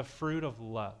 is the fruit of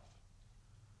love.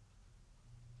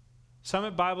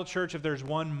 Summit Bible Church, if there's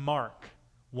one mark,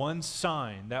 one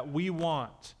sign that we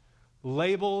want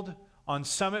labeled on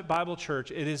Summit Bible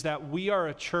Church, it is that we are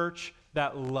a church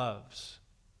that loves.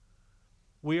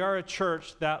 We are a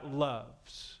church that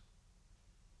loves.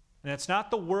 And it's not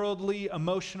the worldly,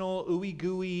 emotional,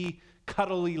 ooey-gooey,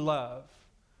 cuddly love.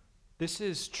 This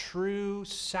is true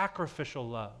sacrificial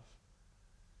love.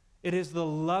 It is the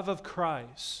love of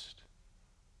Christ.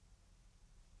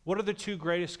 What are the two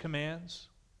greatest commands?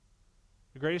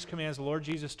 The greatest commands the Lord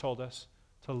Jesus told us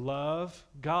to love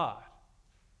God,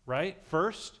 right?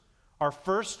 First, our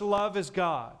first love is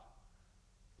God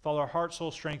with all our heart, soul,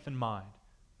 strength, and mind.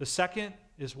 The second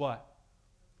is what?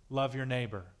 Love your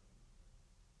neighbor.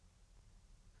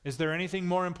 Is there anything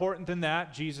more important than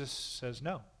that? Jesus says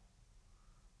no.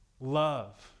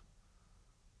 Love.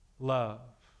 Love.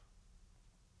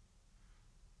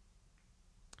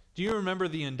 Do you remember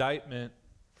the indictment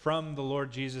from the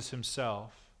Lord Jesus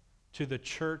himself to the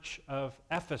church of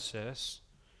Ephesus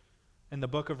in the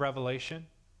book of Revelation?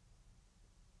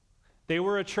 They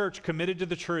were a church committed to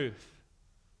the truth.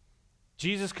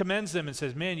 Jesus commends them and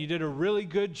says, man, you did a really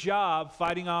good job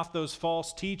fighting off those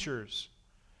false teachers.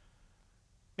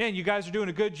 Man, you guys are doing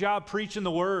a good job preaching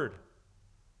the word.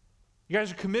 You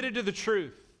guys are committed to the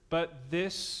truth. But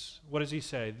this, what does he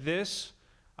say? This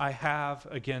I have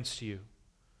against you.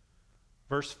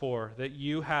 Verse 4, that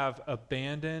you have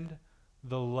abandoned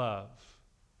the love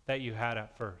that you had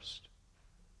at first.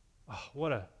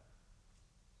 Oh,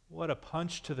 what a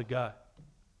punch to the gut.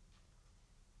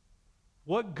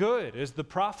 What good is the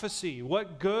prophecy?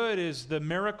 What good is the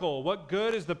miracle? What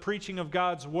good is the preaching of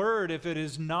God's word if it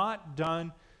is not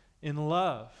done in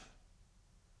love?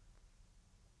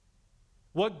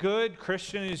 What good,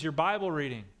 Christian, is your Bible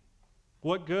reading?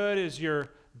 What good is your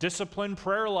disciplined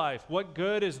prayer life? What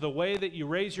good is the way that you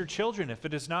raise your children if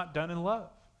it is not done in love?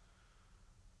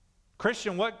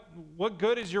 Christian, what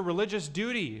good is your religious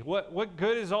duty? What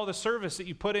good is all the service that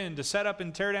you put in to set up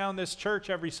and tear down this church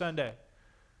every Sunday?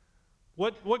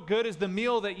 What good is the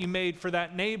meal that you made for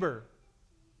that neighbor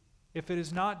if it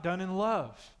is not done in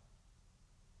love?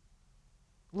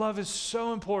 Love is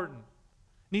so important.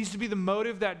 It needs to be the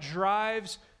motive that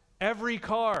drives every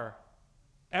car,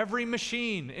 every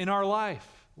machine in our life.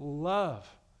 Love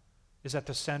is at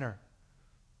the center.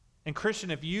 And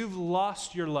Christian, if you've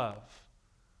lost your love,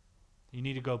 you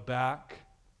need to go back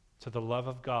to the love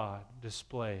of God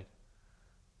displayed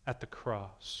at the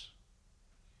cross.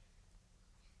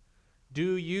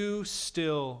 Do you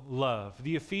still love?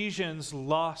 The Ephesians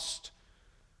lost,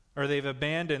 or they've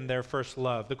abandoned their first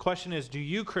love. The question is, do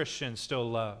you, Christians, still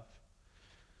love?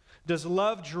 Does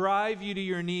love drive you to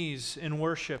your knees in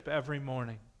worship every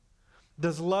morning?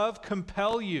 Does love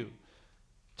compel you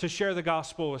to share the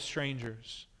gospel with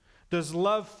strangers? Does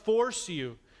love force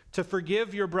you to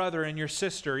forgive your brother and your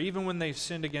sister even when they've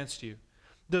sinned against you?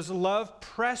 Does love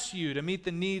press you to meet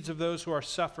the needs of those who are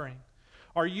suffering?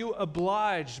 Are you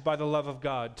obliged by the love of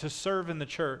God to serve in the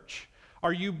church?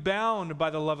 Are you bound by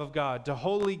the love of God to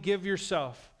wholly give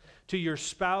yourself to your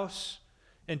spouse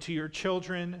and to your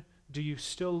children? Do you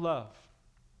still love?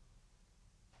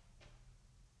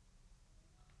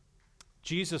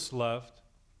 Jesus loved,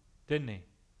 didn't he?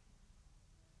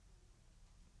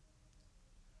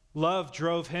 Love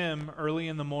drove him early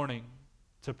in the morning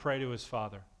to pray to his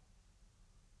Father.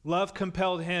 Love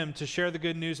compelled him to share the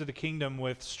good news of the kingdom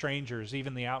with strangers,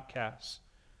 even the outcasts.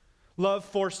 Love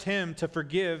forced him to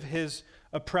forgive his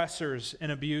oppressors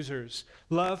and abusers.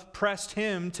 Love pressed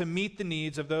him to meet the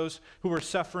needs of those who were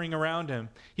suffering around him.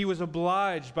 He was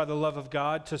obliged by the love of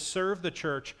God to serve the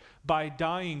church by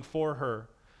dying for her.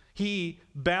 He,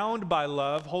 bound by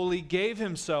love, wholly gave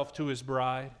himself to his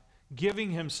bride,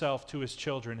 giving himself to his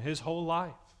children his whole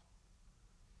life.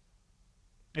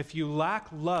 If you lack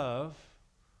love,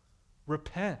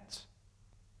 repent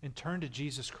and turn to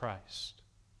Jesus Christ.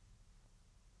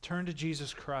 Turn to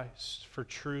Jesus Christ for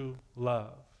true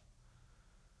love.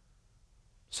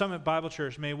 Summit Bible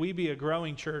Church, may we be a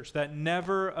growing church that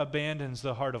never abandons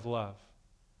the heart of love.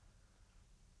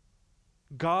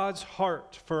 God's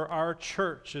heart for our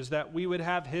church is that we would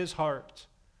have his heart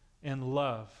and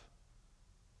love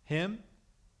him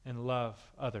and love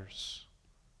others.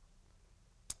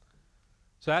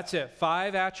 So that's it.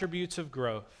 5 attributes of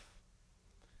growth.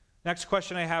 Next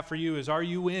question I have for you is, are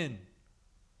you in?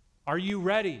 Are you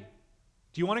ready?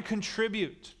 Do you want to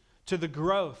contribute to the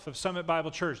growth of Summit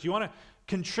Bible Church? Do you want to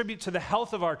contribute to the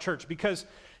health of our church? Because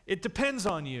it depends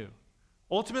on you.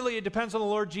 Ultimately, it depends on the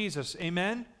Lord Jesus.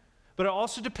 Amen? But it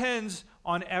also depends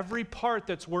on every part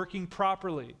that's working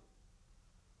properly.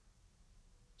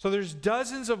 So there's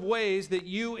dozens of ways that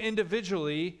you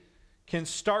individually can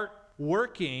start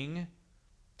working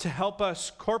to help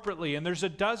us corporately. And there's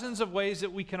dozens of ways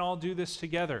that we can all do this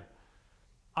together.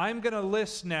 I'm going to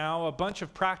list now a bunch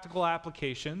of practical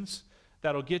applications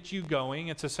that'll get you going.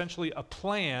 It's essentially a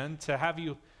plan to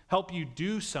help you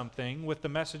do something with the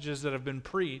messages that have been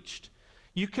preached.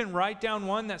 You can write down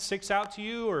one that sticks out to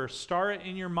you or star it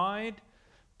in your mind,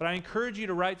 but I encourage you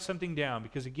to write something down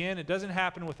because, again, it doesn't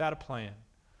happen without a plan.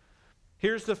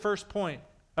 Here's the first point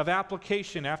of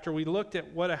application after we looked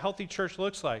at what a healthy church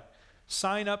looks like.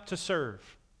 Sign up to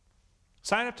serve.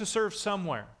 Sign up to serve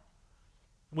somewhere.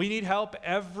 We need help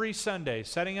every Sunday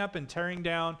setting up and tearing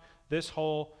down this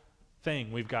whole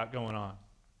thing we've got going on.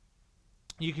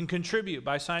 You can contribute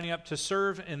by signing up to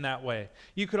serve in that way.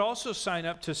 You could also sign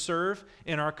up to serve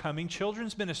in our coming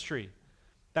children's ministry.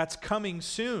 That's coming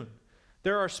soon.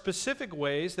 There are specific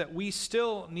ways that we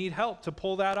still need help to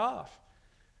pull that off.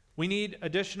 We need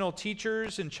additional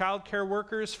teachers and child care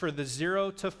workers for the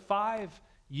 0 to 5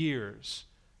 years.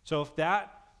 So if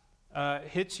that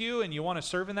hits you and you want to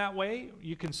serve in that way,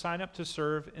 you can sign up to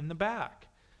serve in the back.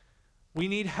 We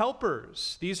need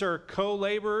helpers. These are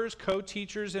co-laborers,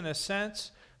 co-teachers in a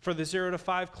sense for the 0 to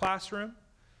 5 classroom.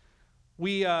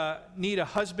 We need a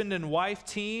husband and wife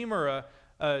team or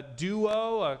a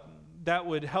duo that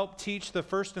would help teach the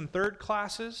 1st and 3rd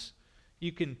classes.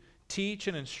 You can teach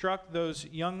and instruct those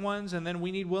young ones. And then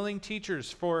we need willing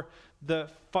teachers for the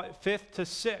 4th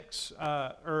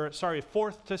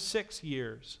to 6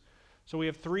 years. So we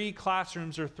have 3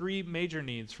 classrooms or 3 major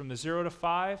needs from the 0 to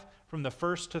 5, from the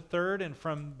 1st to 3rd, and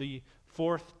from the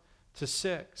 4th to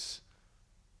 6.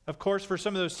 Of course, for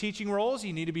some of those teaching roles,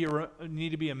 you need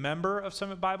to be a member of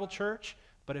Summit Bible Church.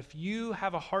 But if you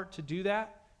have a heart to do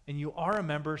that and you are a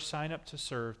member, sign up to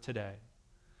serve today.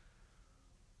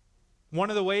 One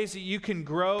of the ways that you can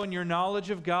grow in your knowledge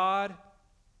of God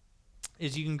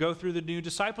is you can go through the new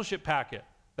discipleship packet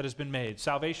that has been made,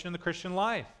 Salvation in the Christian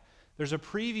Life. There's a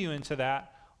preview into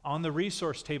that on the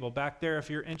resource table back there if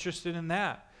you're interested in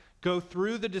that. Go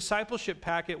through the discipleship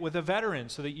packet with a veteran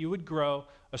so that you would grow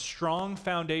a strong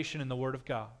foundation in the Word of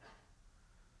God.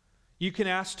 You can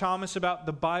ask Thomas about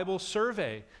the Bible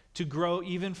survey to grow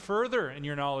even further in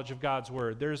your knowledge of God's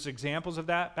Word. There's examples of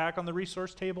that back on the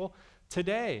resource table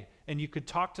today. And you could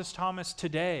talk to Thomas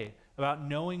today about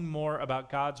knowing more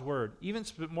about God's Word, even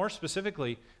more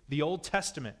specifically, the Old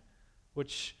Testament,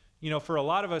 which, for a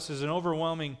lot of us is an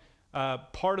overwhelming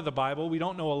part of the Bible. We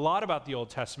don't know a lot about the Old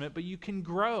Testament, but you can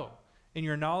grow in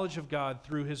your knowledge of God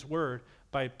through His Word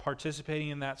by participating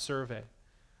in that survey.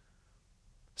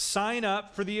 Sign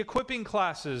up for the equipping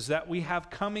classes that we have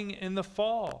coming in the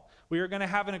fall. We are going to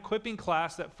have an equipping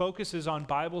class that focuses on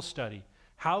Bible study.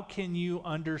 How can you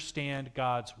understand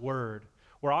God's Word?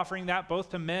 We're offering that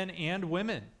both to men and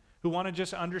women who want to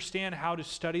just understand how to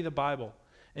study the Bible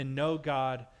and know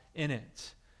God in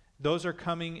it. Those are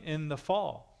coming in the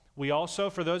fall. We also,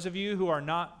 for those of you who are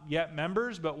not yet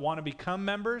members but want to become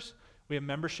members, we have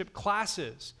membership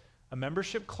classes. A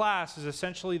membership class is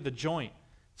essentially the joint.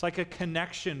 It's like a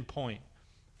connection point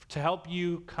to help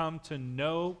you come to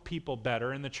know people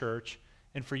better in the church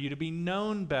and for you to be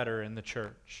known better in the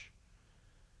church.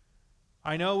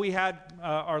 I know we had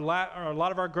a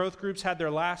lot of our growth groups had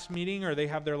their last meeting, or they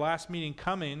have their last meeting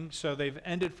coming, so they've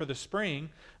ended for the spring.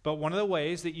 But one of the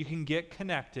ways that you can get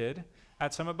connected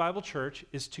at Summit Bible Church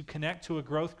is to connect to a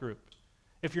growth group.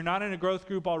 If you're not in a growth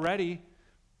group already,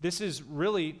 this is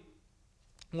really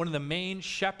one of the main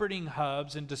shepherding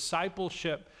hubs and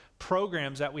discipleship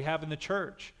programs that we have in the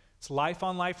church. It's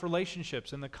life-on-life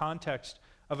relationships in the context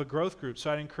of a growth group, so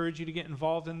I'd encourage you to get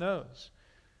involved in those.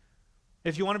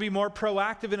 If you want to be more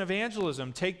proactive in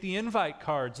evangelism, take the invite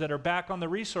cards that are back on the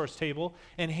resource table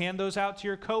and hand those out to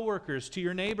your coworkers, to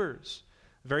your neighbors.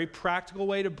 A very practical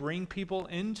way to bring people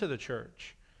into the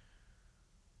church.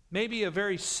 Maybe a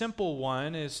very simple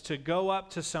one is to go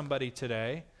up to somebody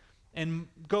today and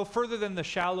go further than the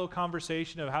shallow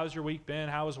conversation of how's your week been,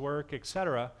 how was work,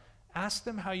 etc. Ask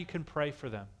them how you can pray for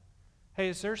them. Hey,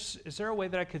 is there a way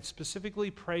that I could specifically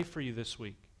pray for you this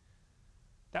week?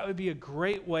 That would be a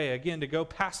great way, again, to go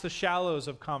past the shallows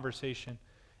of conversation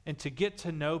and to get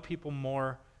to know people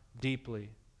more deeply.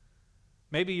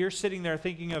 Maybe you're sitting there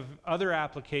thinking of other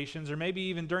applications, or maybe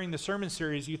even during the sermon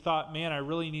series you thought, man, I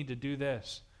really need to do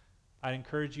this. I'd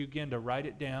encourage you again to write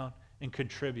it down and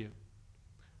contribute.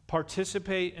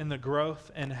 Participate in the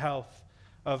growth and health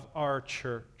of our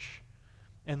church.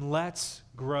 And let's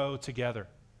grow together.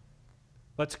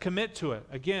 Let's commit to it.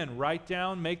 Again, write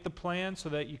down, make the plan so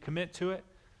that you commit to it.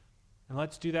 And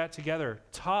let's do that together.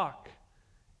 Talk.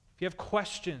 If you have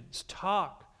questions,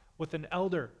 talk with an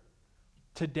elder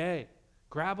today.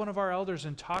 Grab one of our elders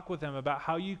and talk with them about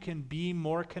how you can be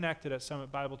more connected at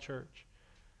Summit Bible Church.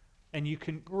 And you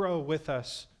can grow with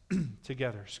us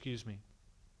together.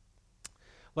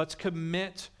 Let's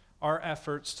commit our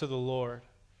efforts to the Lord,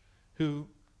 who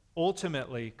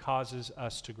ultimately causes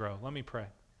us to grow. Let me pray.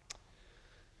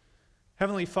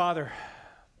 Heavenly Father,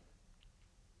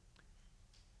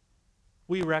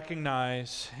 we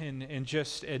recognize and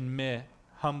just admit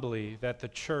humbly that the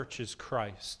church is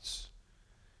Christ's.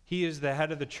 He is the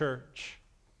head of the church.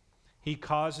 He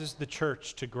causes the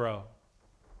church to grow.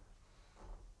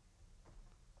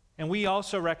 And we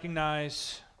also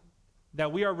recognize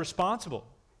that we are responsible.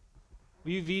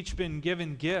 We've each been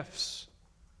given gifts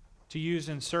to use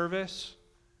in service.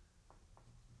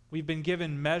 We've been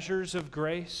given measures of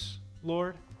grace,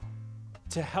 Lord,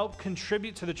 to help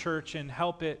contribute to the church and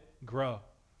help it grow.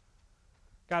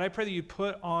 God, I pray that you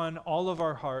put on all of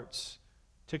our hearts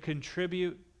to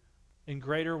contribute in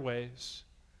greater ways,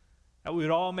 that we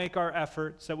would all make our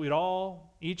efforts, that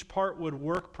each part would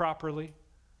work properly.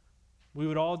 We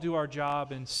would all do our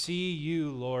job and see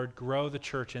you, Lord, grow the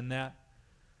church in that.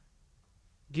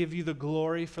 Give you the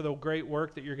glory for the great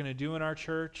work that you're going to do in our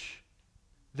church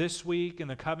this week and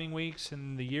the coming weeks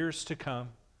and the years to come.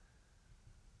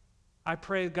 I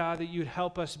pray, God, that you'd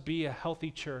help us be a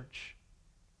healthy church.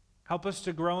 Help us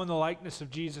to grow in the likeness of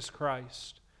Jesus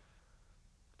Christ.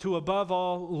 To above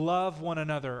all, love one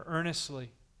another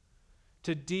earnestly.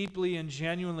 To deeply and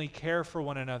genuinely care for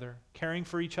one another, caring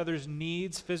for each other's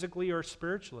needs physically or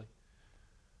spiritually.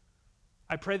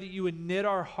 I pray that you would knit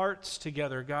our hearts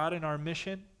together, God, in our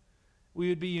mission. We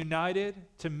would be united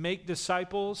to make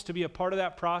disciples, to be a part of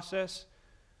that process.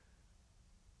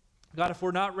 God, if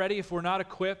we're not ready, if we're not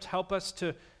equipped, help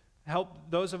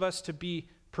those of us to be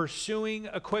pursuing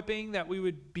equipping, that we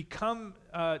would become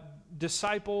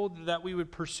discipled, that we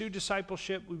would pursue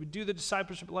discipleship, we would do the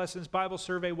discipleship lessons, Bible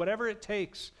survey, whatever it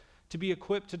takes to be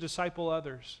equipped to disciple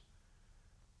others.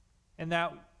 And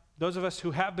that those of us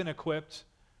who have been equipped,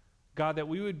 God, that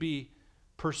we would be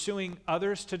pursuing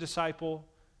others to disciple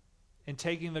and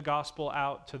taking the gospel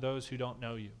out to those who don't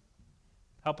know you.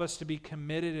 Help us to be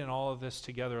committed in all of this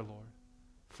together, Lord,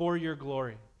 for your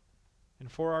glory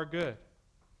and for our good.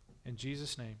 In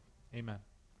Jesus' name, amen.